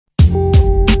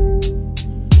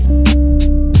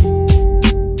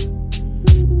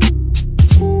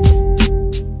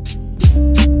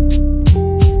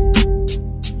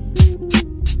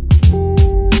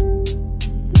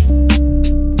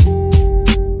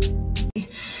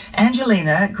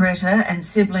Angelina, Greta and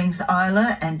siblings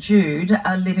Isla and Jude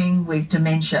are living with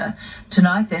dementia.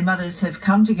 Tonight their mothers have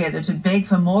come together to beg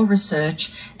for more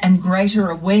research and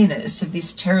greater awareness of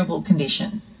this terrible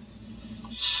condition.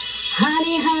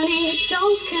 Honey, honey,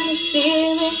 don't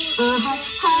conceal it.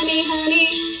 Honey,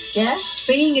 honey, yeah.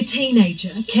 Being a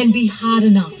teenager can be hard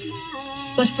enough,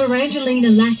 but for Angelina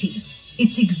Latty,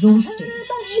 it's exhausting.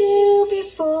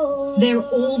 They're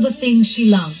all the things she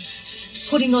loves: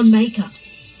 putting on makeup,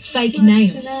 fake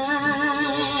nails,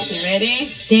 you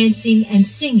ready? Dancing and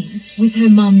singing with her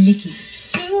mum Nikki.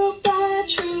 Super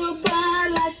trooper,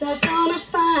 lights are gonna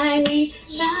find me,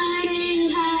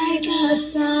 shining like a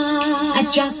sun.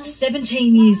 At just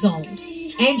 17 years old,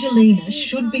 Angelina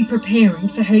should be preparing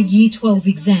for her Year 12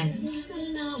 exams.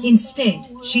 Instead,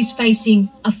 she's facing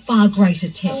a far greater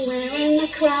test. Where in the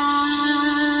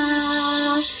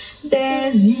crowd,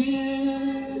 there's you.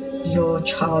 Your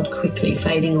child quickly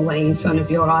fading away in front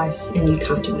of your eyes and you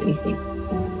can't do anything.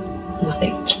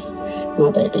 Nothing.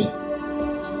 My baby.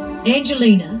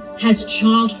 Angelina has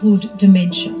childhood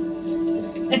dementia,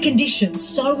 a condition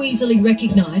so easily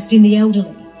recognised in the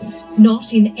elderly,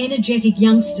 not in energetic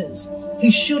youngsters who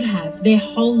should have their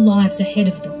whole lives ahead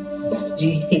of them. Do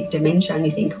you think dementia and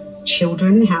you think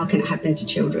children? How can it happen to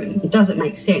children? It doesn't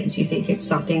make sense. You think it's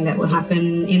something that will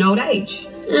happen in old age.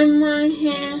 In my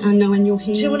hair. I know, in your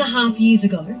hair. 2.5 years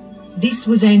ago, this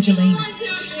was Angelina,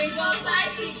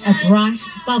 a bright,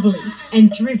 bubbly and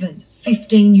driven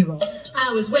 15-year-old.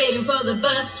 I was waiting for the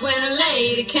bus when a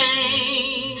lady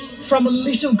came. From a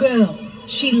little girl,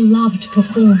 she loved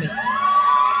performing.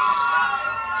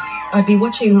 I'd be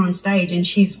watching her on stage and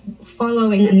she's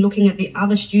following and looking at the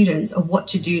other students of what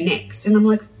to do next. And I'm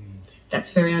like, that's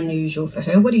very unusual for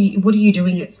her. What are you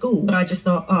doing at school? But I just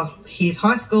thought, oh, here's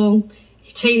high school,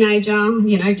 teenager,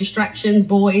 you know, distractions,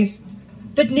 boys.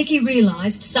 But Nikki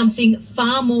realised something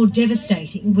far more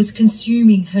devastating was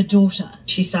consuming her daughter.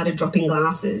 She started dropping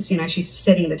glasses. You know, she's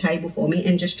setting the table for me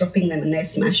and just dropping them and they're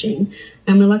smashing.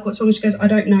 And we're like, what's wrong? She goes, I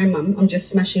don't know, Mum. I'm just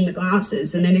smashing the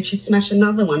glasses. And then if she'd smash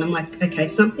another one, I'm like, okay,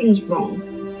 something's wrong.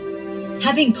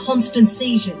 Having constant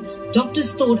seizures,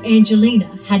 doctors thought Angelina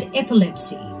had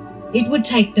epilepsy. It would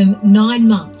take them 9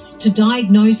 months to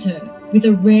diagnose her with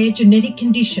a rare genetic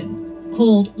condition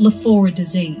called Lafora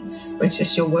disease. It's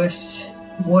just your worst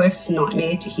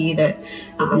nightmare to hear that,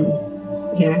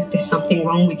 you know, there's something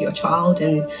wrong with your child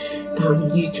and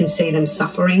you can see them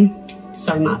suffering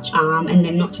so much and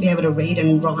then not to be able to read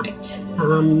and write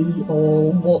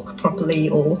or walk properly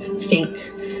or think,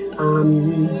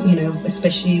 you know,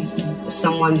 especially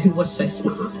someone who was so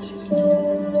smart.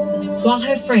 While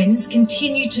her friends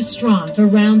continued to strive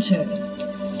around her,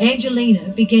 Angelina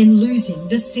began losing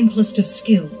the simplest of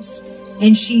skills,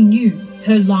 and she knew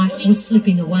her life was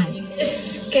slipping away. It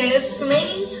scares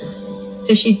me.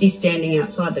 So she'd be standing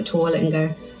outside the toilet and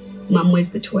go, Mum, where's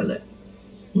the toilet?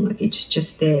 I'm like, it's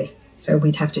just there. So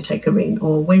we'd have to take her in.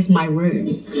 Or, where's my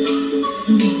room?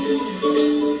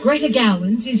 Greta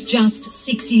Gowans is just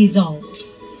 6 years old.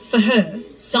 For her,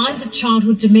 signs of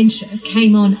childhood dementia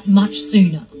came on much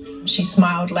sooner. She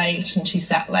smiled late and she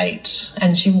sat late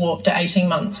and she walked at 18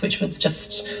 months, which was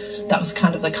just, that was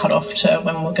kind of the cutoff to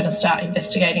when we're going to start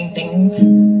investigating things.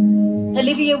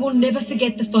 Olivia will never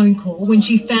forget the phone call when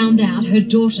she found out her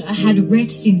daughter had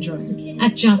Rett syndrome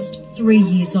at just 3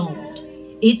 years old.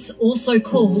 It's also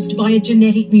caused by a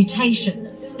genetic mutation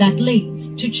that leads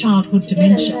to childhood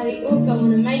dementia.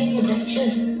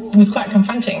 It was quite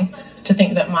confronting to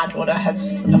think that my daughter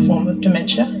has a form of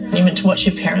dementia. You're meant to watch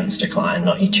your parents decline,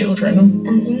 not your children.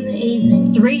 And in the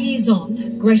evening. 3 years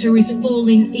on, Greta is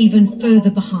falling even further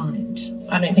behind.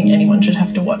 I don't think anyone should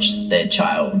have to watch their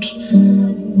child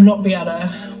not be able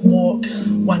to walk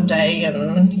one day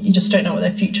and you just don't know what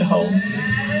their future holds.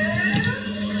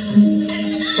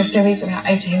 So Stevie's about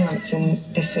 18 months in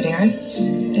this video,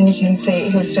 and you can see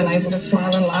he was still able to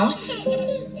smile and laugh.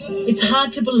 It's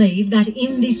hard to believe that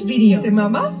in this video,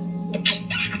 Mama?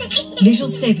 little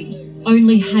Sebi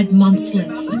only had months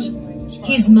left.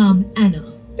 His mum,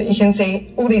 Anna. But you can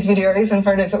see all these videos and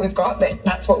photos that we've got,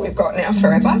 that's what we've got now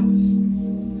forever.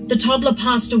 The toddler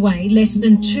passed away less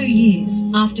than 2 years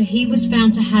after he was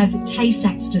found to have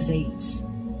Tay-Sachs disease.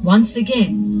 Once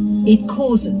again, it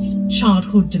causes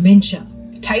childhood dementia.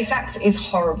 Tay-Sachs is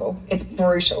horrible. It's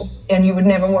brutal. And you would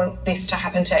never want this to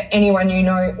happen to anyone you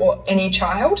know or any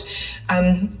child.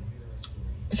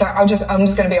 So I'm just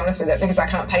going to be honest with it because I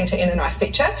can't paint it in a nice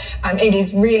picture. It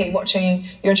is really watching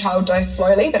your child die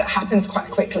slowly, but it happens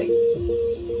quite quickly.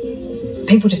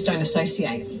 People just don't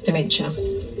associate dementia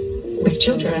with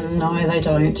children. No, they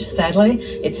don't, sadly.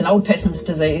 It's an old person's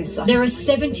disease. There are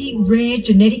 70 rare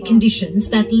genetic conditions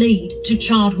that lead to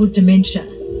childhood dementia.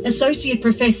 Associate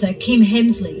Professor Kim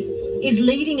Hemsley is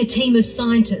leading a team of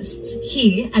scientists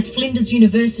here at Flinders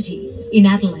University in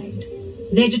Adelaide.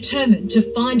 They're determined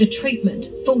to find a treatment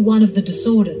for one of the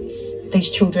disorders. These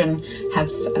children have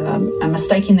a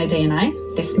mistake in their DNA.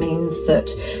 This means that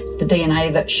the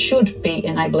DNA that should be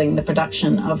enabling the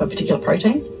production of a particular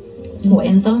protein or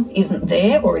enzyme isn't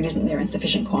there, or it isn't there in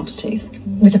sufficient quantities.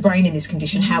 With a brain in this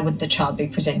condition, how would the child be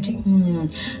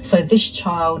presenting? So this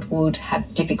child would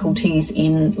have difficulties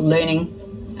in learning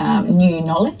new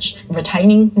knowledge,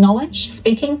 retaining knowledge,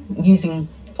 speaking, using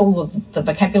all of the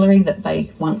vocabulary that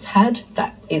they once had.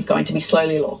 That is going to be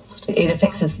slowly lost. It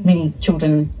affects as many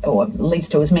children, or leads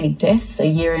to as many deaths a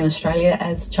year in Australia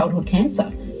as childhood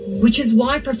cancer. Which is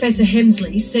why Professor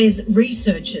Hemsley says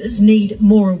researchers need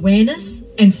more awareness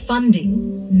and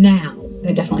funding now.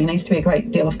 There definitely needs to be a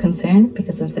great deal of concern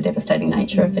because of the devastating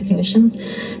nature of the conditions,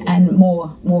 and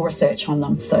more research on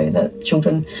them so that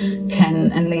children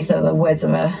can, and these are the words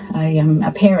of a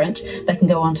parent, they can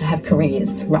go on to have careers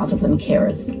rather than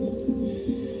carers.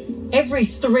 Every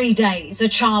 3 days, a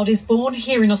child is born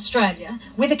here in Australia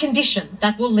with a condition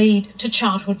that will lead to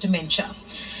childhood dementia.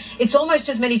 It's almost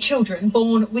as many children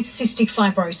born with cystic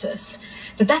fibrosis,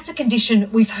 but that's a condition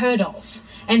we've heard of,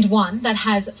 and one that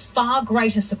has far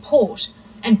greater support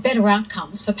and better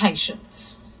outcomes for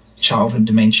patients. Childhood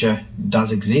dementia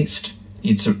does exist.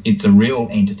 It's a real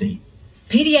entity.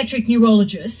 Paediatric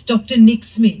neurologist Dr. Nick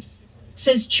Smith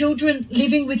says children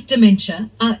living with dementia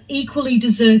are equally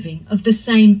deserving of the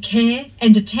same care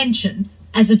and attention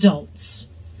as adults.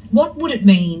 What would it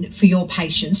mean for your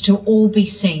patients to all be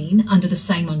seen under the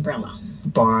same umbrella?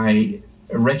 By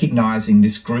recognising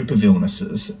this group of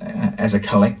illnesses as a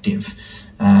collective,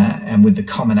 and with the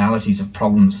commonalities of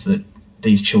problems that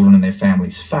these children and their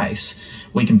families face,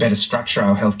 we can better structure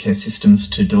our healthcare systems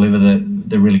to deliver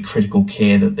the really critical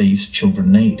care that these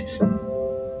children need.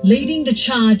 Leading the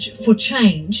charge for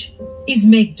change is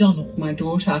Meg Donald. My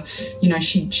daughter,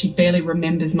 she barely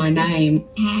remembers my name.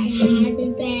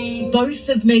 Both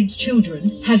of Meg's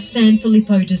children have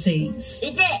Sanfilippo disease.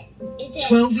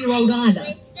 12-year-old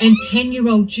Isla and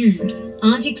 10-year-old Jude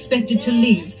aren't expected to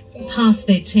live past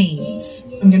their teens.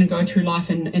 I'm going to go through life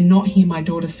and not hear my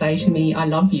daughter say to me, "I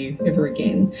love you," ever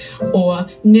again. Or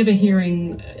never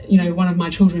hearing, one of my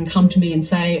children come to me and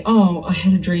say, "Oh, I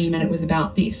had a dream and it was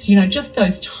about this." Just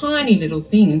those tiny little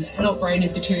things. Adult brain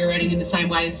is deteriorating in the same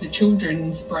way as the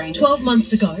children's brain. 12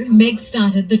 months ago, Meg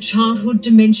started the Childhood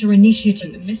Dementia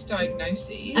Initiative,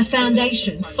 Misdiagnosis, a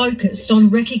foundation focused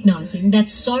on recognising that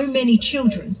so many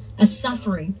children are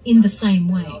suffering in the same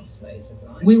way.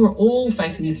 We were all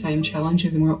facing the same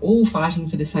challenges and we were all fighting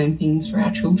for the same things for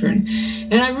our children.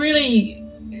 And I really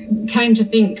came to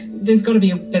think there's got to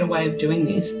be a better way of doing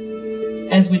this.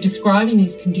 As we're describing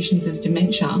these conditions as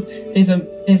dementia, there's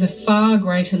a far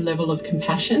greater level of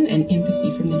compassion and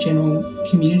empathy from the general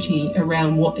community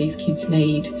around what these kids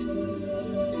need.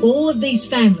 All of these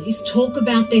families talk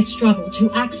about their struggle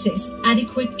to access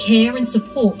adequate care and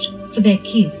support for their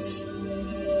kids.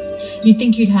 You'd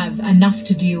think you'd have enough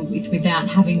to deal with without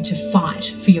having to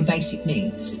fight for your basic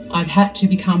needs. I've had to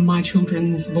become my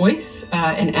children's voice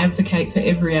and advocate for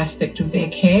every aspect of their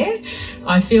care.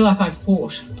 I feel like I've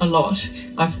fought a lot.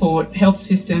 I've fought health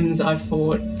systems, I've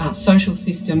fought social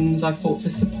systems, I've fought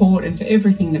for support and for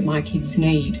everything that my kids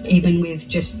need. Even with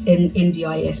just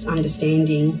NDIS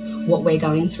understanding what we're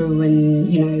going through,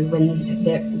 and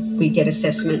when we get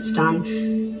assessments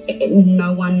done,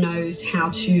 no one knows how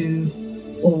to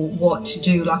or what to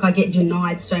do. Like, I get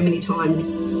denied so many times.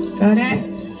 Got it?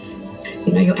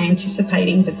 You're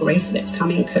anticipating the grief that's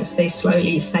coming because they're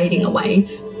slowly fading away.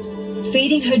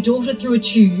 Feeding her daughter through a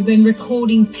tube and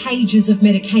recording pages of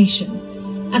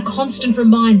medication are constant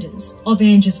reminders of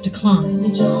Angie's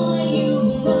decline.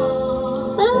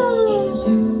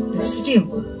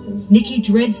 Still, Nikki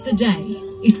dreads the day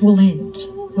it will end,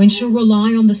 when she'll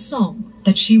rely on the song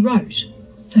that she wrote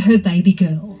for her baby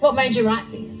girl. What made you write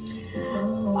this?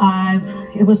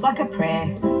 It was like a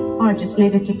prayer. I just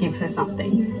needed to give her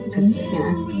something because,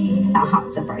 our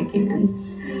hearts are breaking, and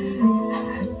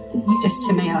just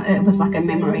to me, it was like a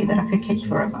memory that I could keep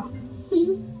forever.